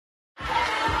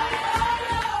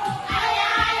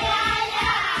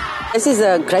This is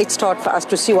a great start for us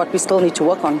to see what we still need to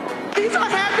work on. These are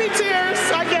happy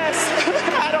tears, I guess.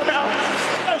 I don't know.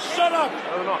 Shut up.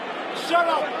 I don't know. Shut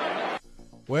up.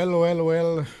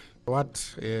 Well.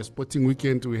 What a sporting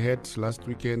weekend we had last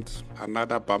weekend.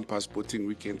 Another bumper sporting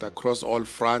weekend across all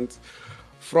fronts.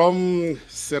 From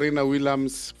Serena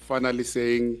Williams finally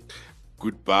saying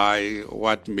goodbye,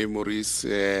 what memories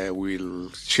we'll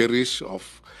cherish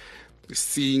of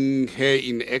seeing her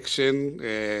in action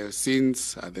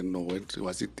since, I don't know,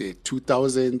 was it the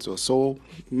 2000s or so?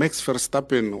 Max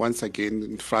Verstappen once again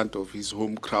in front of his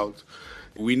home crowd,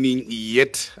 winning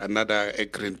yet another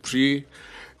Grand Prix.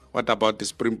 What about the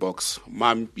Springboks?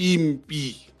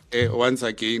 Mampimpi. Once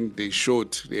again, they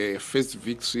showed their first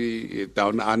victory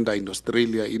down under in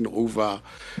Australia in over,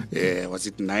 was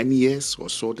it 9 years or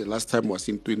so? The last time was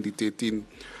in 2013.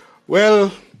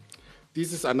 Well,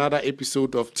 this is another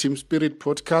episode of Team Spirit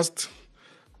Podcast,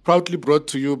 proudly brought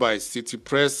to you by City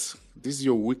Press. This is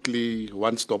your weekly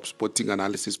one-stop sporting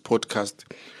analysis podcast,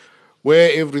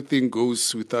 where everything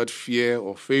goes without fear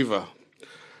or favor.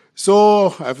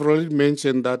 So I've already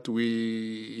mentioned that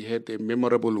we had a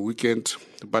memorable weekend,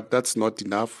 but that's not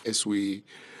enough as we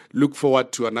look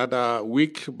forward to another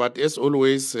week. But as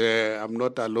always, I'm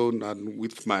not alone. I'm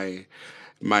with my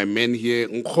man here,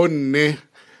 Nkgonne,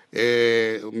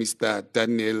 Mr.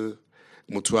 Daniel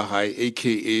Mutuahai,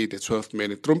 a.k.a. the 12th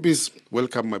man. Trumpis,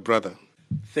 welcome, my brother.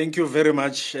 Thank you very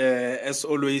much. As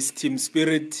always, Team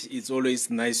Spirit, it's always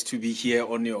nice to be here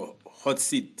on your hot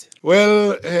seat.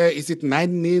 Well, is it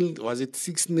 9-0? Was it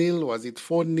 6-0? Was it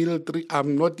 4-0? 3?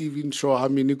 I'm not even sure how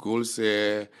many goals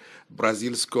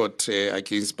Brazil scored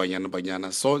against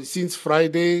Banyana. So since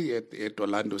Friday at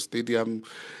Orlando Stadium,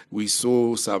 we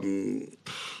saw some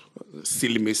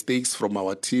silly mistakes from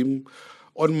our team.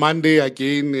 On Monday,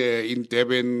 again, in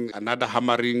Durban, another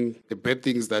hammering. The bad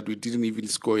thing is that we didn't even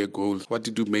score a goal. What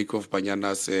did you make of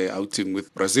Banyana's outing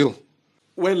with Brazil?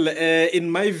 Well, in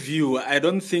my view, I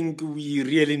don't think we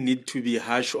really need to be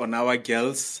harsh on our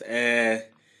girls. It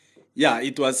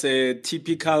was a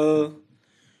typical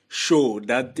show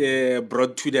that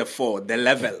brought to the fore the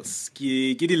levels.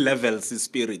 The levels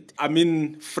spirit. I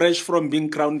mean, fresh from being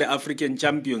crowned the African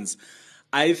champions,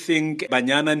 I think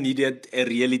Banyana needed a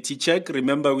reality check.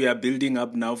 Remember, we are building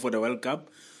up now for the World Cup.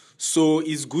 So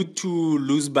it's good to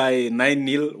lose by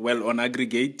 9-0, well, on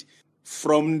aggregate,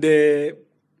 from the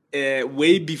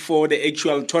way before the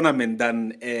actual tournament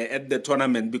than at the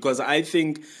tournament, because I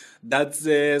think that's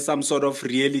some sort of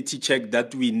reality check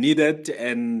that we needed,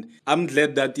 and I'm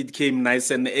glad that it came nice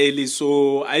and early.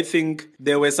 So I think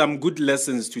there were some good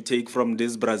lessons to take from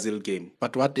this Brazil game.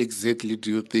 But what exactly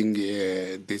do you think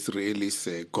the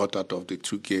Israelis got out of the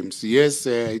two games? Yes,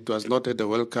 it was not at the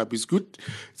World Cup. It's good.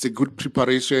 It's a good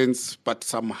preparations, but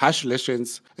some harsh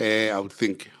lessons, I would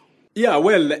think. Yeah,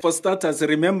 well, for starters,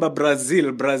 remember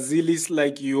Brazil. Brazil is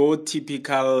like your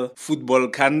typical football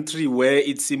country where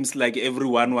it seems like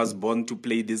everyone was born to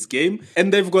play this game.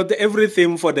 And they've got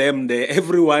everything for them there.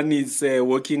 Everyone is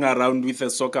walking around with a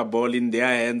soccer ball in their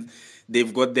hands.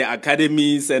 They've got the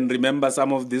academies, and remember,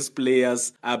 some of these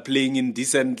players are playing in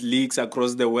decent leagues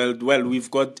across the world. Well, we've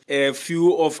got a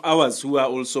few of ours who are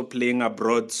also playing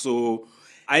abroad. So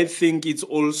I think it's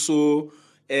also...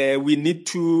 we need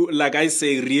to, like I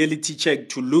say, reality check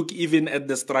to look even at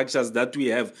the structures that we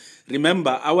have.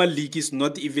 Remember, our league is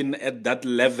not even at that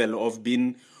level of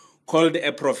being called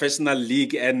a professional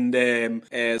league. And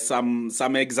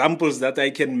some examples that I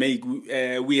can make,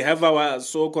 we have our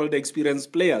so-called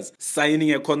experienced players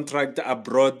signing a contract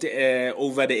abroad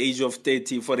over the age of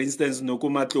 30. For instance,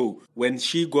 Nokumato, when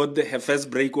she got her first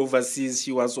break overseas,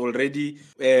 she was already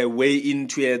way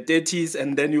into her 30s.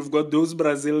 And then you've got those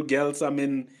Brazil girls. I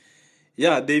mean,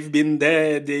 yeah, they've been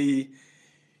there.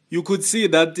 You could see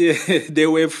that they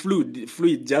were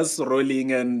fluid, just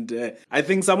rolling. And I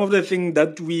think some of the things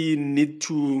that we need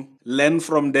to learn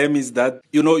from them is that,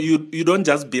 you don't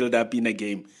just build up in a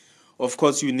game. Of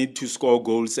course, you need to score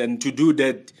goals. And to do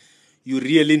that, you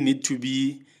really need to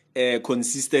be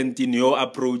consistent in your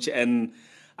approach. And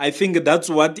I think that's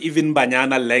what even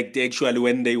Banyana liked actually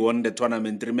when they won the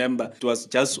tournament. Remember, it was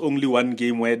just only one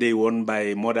game where they won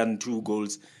by more than 2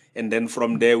 goals. And then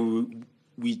from there,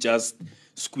 we just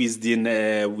squeezed in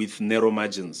with narrow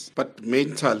margins. But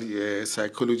mentally,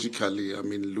 psychologically, I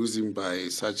mean, losing by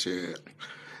such a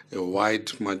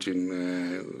wide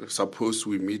margin, suppose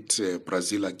we meet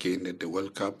Brazil again at the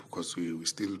World Cup, because we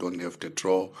still don't have the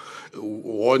draw.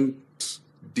 Won't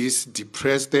this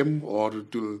depress them, or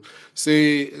to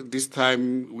say this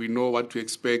time we know what to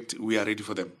expect, we are ready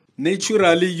for them?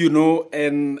 Naturally,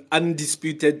 an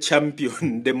undisputed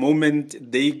champion, the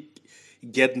moment they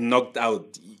get knocked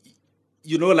out,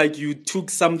 like you took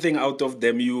something out of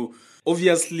them. You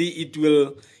obviously it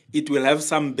will have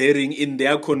some bearing in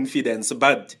their confidence,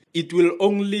 but it will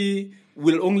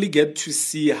only get to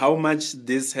see how much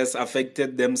this has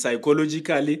affected them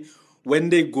psychologically when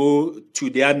they go to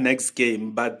their next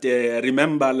game. But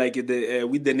remember, like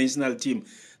with the national team,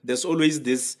 there's always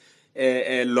this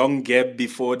long gap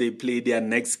before they play their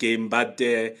next game. But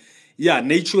yeah,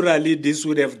 naturally, this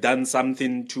would have done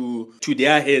something to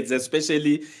their heads,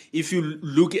 especially if you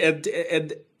look at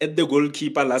the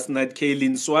goalkeeper last night,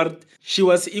 Kaylin Swart. She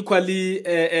was equally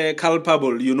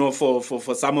culpable,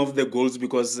 for some of the goals,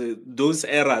 because those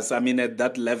errors, I mean, at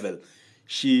that level,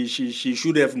 she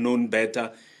should have known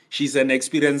better. She's an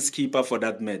experienced keeper for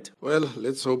that matter. Well,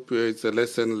 let's hope it's a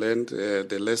lesson learned.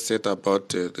 The less said about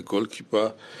the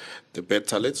goalkeeper, the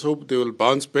better. Let's hope they will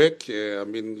bounce back. I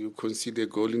mean, you concede a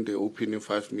goal in the opening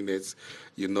 5 minutes.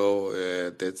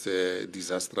 That's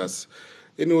disastrous.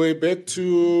 Anyway, back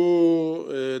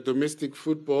to domestic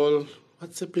football.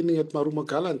 What's happening at Marumo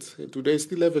Gallants? Do they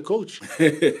still have a coach?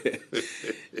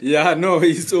 Yeah, no,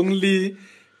 it's only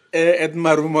at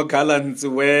Marumo Gallants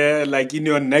where, like, in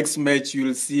your next match,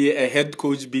 you'll see a head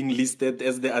coach being listed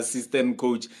as the assistant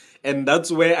coach. And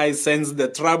that's where I sense the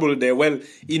trouble there. Well,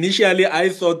 initially I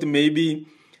thought maybe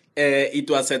it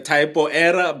was a typo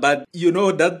error, but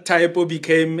that typo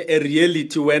became a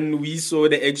reality when we saw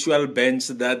the actual bench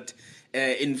that,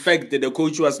 in fact, the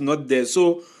coach was not there.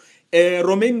 So,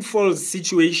 Romain Fall's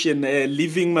situation,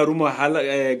 leaving Marumo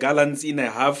Gallants in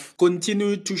a half,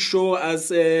 continued to show us,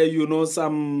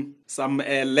 some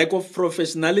lack of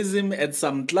professionalism at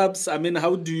some clubs. I mean,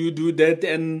 how do you do that?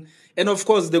 And of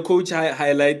course, the coach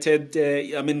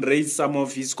highlighted, raised some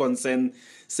of his concern,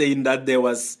 saying that there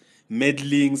was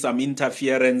meddling, some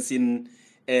interference in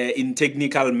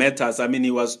technical matters. I mean,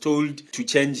 he was told to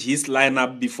change his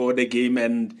lineup before the game,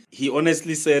 and he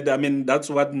honestly said, that's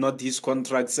what not his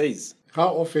contract says. How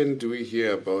often do we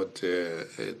hear about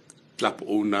club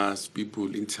owners,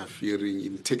 people interfering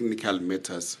in technical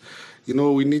matters?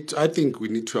 I think we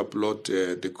need to applaud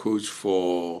the coach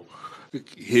for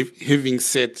having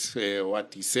said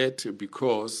what he said,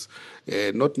 because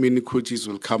not many coaches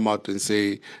will come out and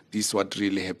say this is what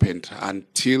really happened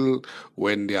until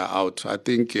when they are out. I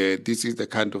think this is the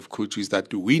kind of coaches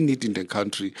that we need in the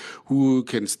country, who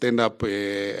can stand up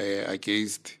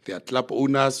against their club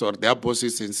owners or their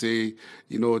bosses and say,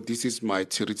 this is my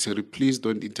territory, please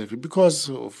don't interfere. Because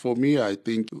for me, I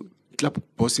think club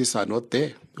bosses are not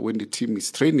there when the team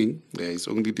is training. It's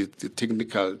only the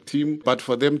technical team. But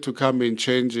for them to come and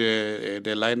change the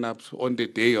lineups on the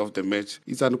day of the match,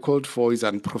 it's uncalled for, it's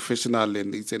unprofessional,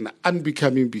 and it's an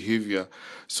unbecoming behavior.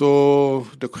 So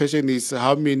the question is,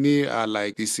 how many are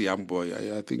like this young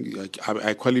boy? I think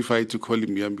I qualify to call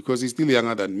him young because he's still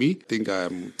younger than me. I think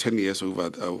I'm 10 years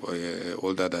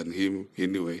older than him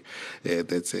anyway.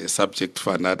 That's a subject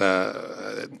for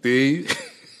another day.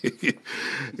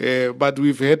 But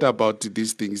we've heard about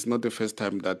these things. It's not the first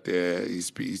time that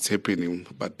it's happening,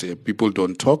 but people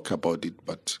don't talk about it.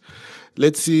 But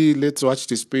let's watch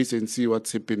the space and see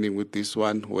what's happening with this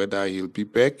one, whether he'll be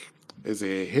back as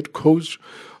a head coach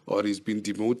or he's been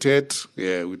demoted.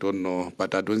 Yeah, we don't know,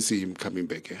 but I don't see him coming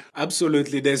back. Yeah.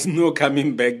 Absolutely, there's no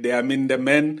coming back there. I mean,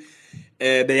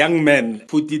 the young man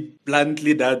put it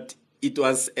bluntly that it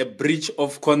was a breach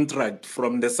of contract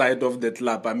from the side of the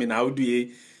club. I mean, how do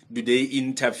they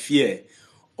interfere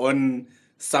on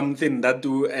something that,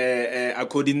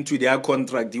 according to their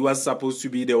contract, he was supposed to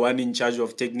be the one in charge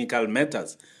of technical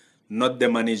matters, not the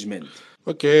management?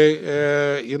 Okay,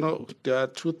 there are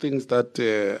two things that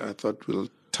I thought we'll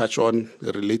touch on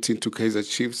relating to Kaizer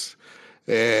Chiefs.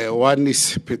 One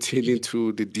is pertaining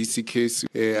to the DC case.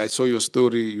 I saw your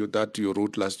story that you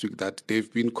wrote last week that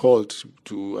they've been called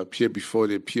to appear before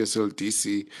the PSL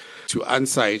DC to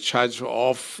answer a charge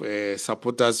of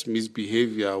supporters'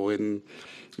 misbehavior when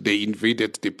they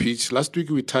invaded the pitch. Last week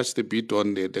we touched a bit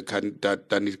on the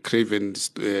Danny Craven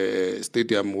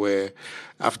Stadium, where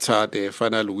after the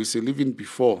final whistle, even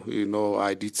before,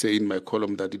 I did say in my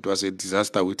column that it was a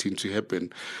disaster waiting to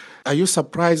happen. Are you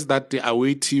surprised that the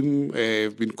away team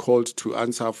have been called to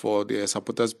answer for the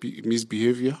supporters'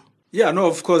 misbehavior? Yeah, no,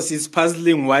 of course, it's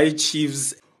puzzling why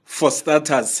Chiefs, for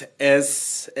starters,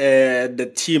 as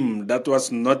the team that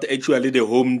was not actually the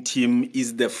home team,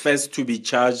 is the first to be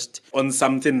charged on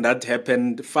something that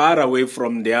happened far away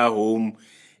from their home,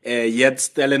 yet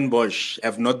Stellenbosch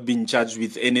have not been charged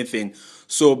with anything.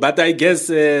 So, but I guess,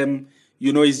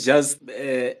 it's just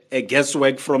a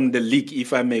guesswork from the league,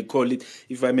 if I may call it,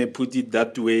 if I may put it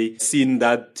that way, seeing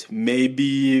that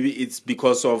maybe it's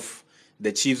because of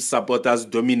the Chiefs supporters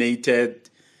dominated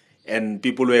and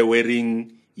people were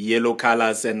wearing yellow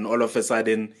colors, and all of a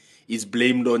sudden is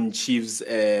blamed on Chiefs.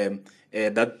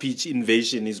 That pitch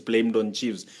invasion is blamed on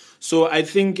Chiefs. So I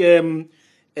think the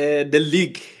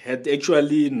league had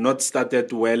actually not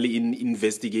started well in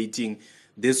investigating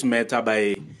this matter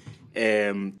by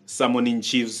summoning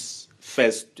Chiefs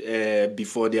first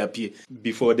before the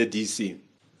DC.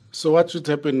 So what should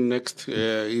happen next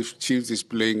if Chiefs is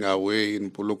playing away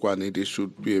in Polokwane? They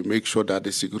should make sure that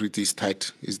the security is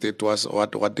tight. Is this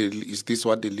what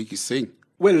the league is saying?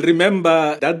 Well,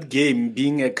 remember that game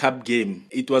being a cup game,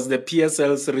 it was the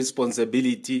PSL's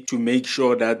responsibility to make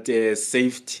sure that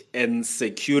safety and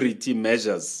security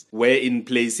measures were in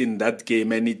place in that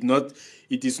game, and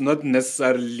it is not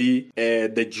necessarily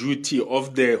the duty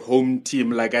of the home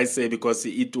team, like I say, because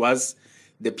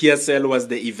the PSL was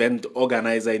the event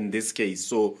organizer in this case.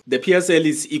 So the PSL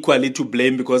is equally to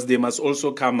blame because they must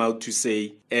also come out to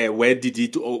say where did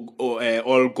it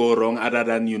all go wrong, other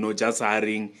than just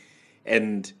hiring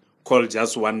and call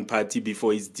just one party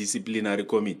before its disciplinary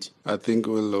committee. I think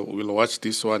we'll watch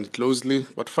this one closely.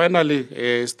 But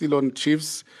finally, still on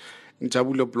Chiefs, in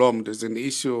Jabulo Blom, there's an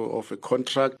issue of a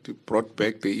contract. It brought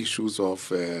back the issues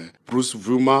of Bruce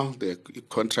Vuma, the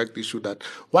contract issue. That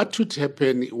what should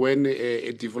happen when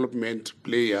a development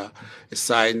player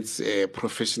signs a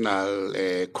professional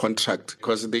contract?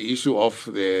 Because the issue of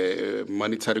the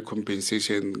monetary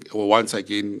compensation once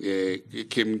again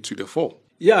came to the fore.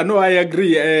 Yeah, no, I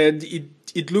agree.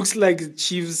 It looks like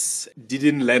Chiefs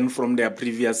didn't learn from their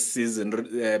previous season,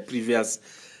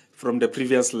 from the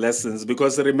previous lessons.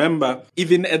 Because remember,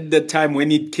 even at the time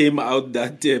when it came out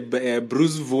that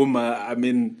Bruce Vuma,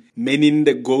 manning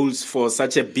the goals for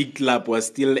such a big club, was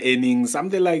still earning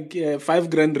something like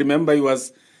 $5,000. Remember, he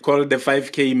was called the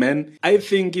 5K man. I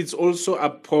think it's also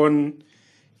upon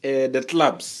the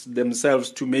clubs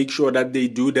themselves to make sure that they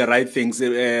do the right things.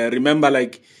 Remember,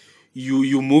 like,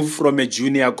 you move from a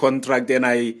junior contract, and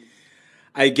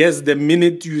I guess the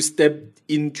minute you step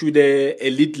into the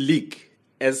elite league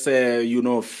as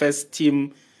a first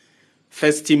team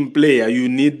player, you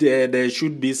need there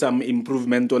should be some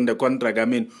improvement on the contract.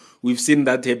 We've seen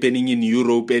that happening in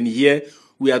Europe, and here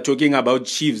we are talking about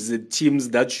Chiefs, the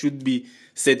teams that should be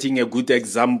setting a good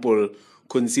example,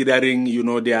 considering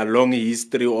their long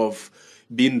history of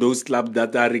being those clubs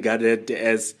that are regarded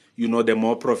as the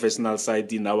more professional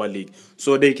side in our league.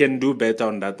 So they can do better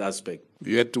on that aspect.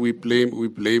 Yet we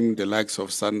blame the likes of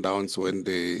Sundowns when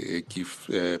they give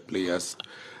players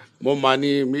more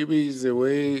money. Maybe it's a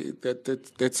way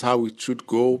that's how it should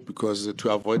go, because to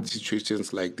avoid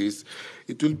situations like this,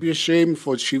 it will be a shame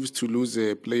for Chiefs to lose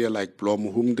a player like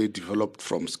Blom, whom they developed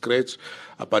from scratch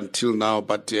up until now.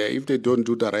 But if they don't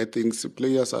do the right things,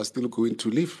 players are still going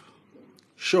to leave.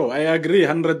 Sure, I agree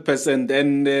 100%.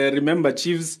 And remember,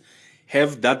 Chiefs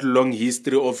have that long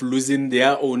history of losing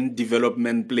their own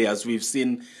development players. We've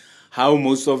seen how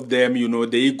most of them,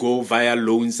 they go via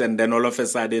loans, and then all of a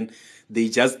sudden they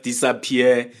just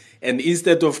disappear. And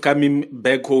instead of coming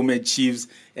back home at Chiefs,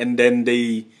 and then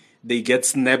they get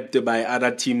snapped by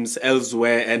other teams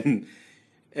elsewhere, and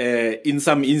in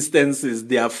some instances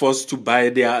they are forced to buy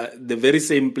the very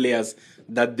same players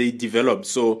that they developed.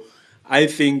 So I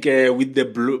think with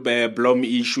the Blom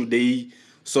issue, they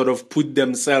sort of put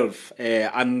themselves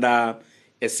under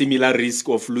a similar risk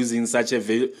of losing such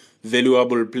a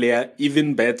valuable player.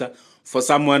 Even better for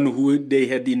someone who they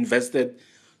had invested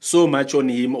so much on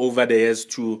him over the years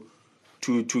to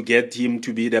get him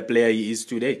to be the player he is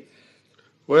today.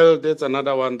 Well, that's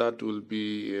another one that we'll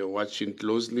be watching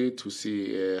closely to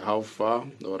see how far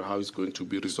or how it's going to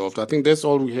be resolved. I think that's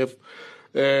all we have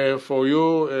for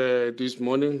you this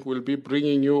morning. We'll be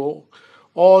bringing you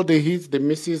all the hits, the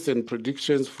misses, and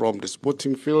predictions from the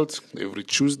sporting field every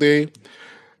Tuesday.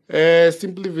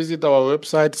 Simply visit our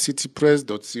website,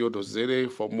 citypress.co.za,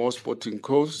 for more sporting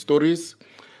stories,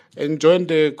 and join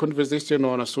the conversation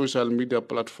on our social media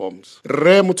platforms.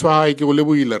 Re motho wa hae ke go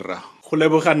lebohile rra. Go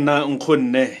leboga nna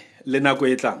nkgonne le nako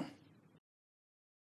e tlang.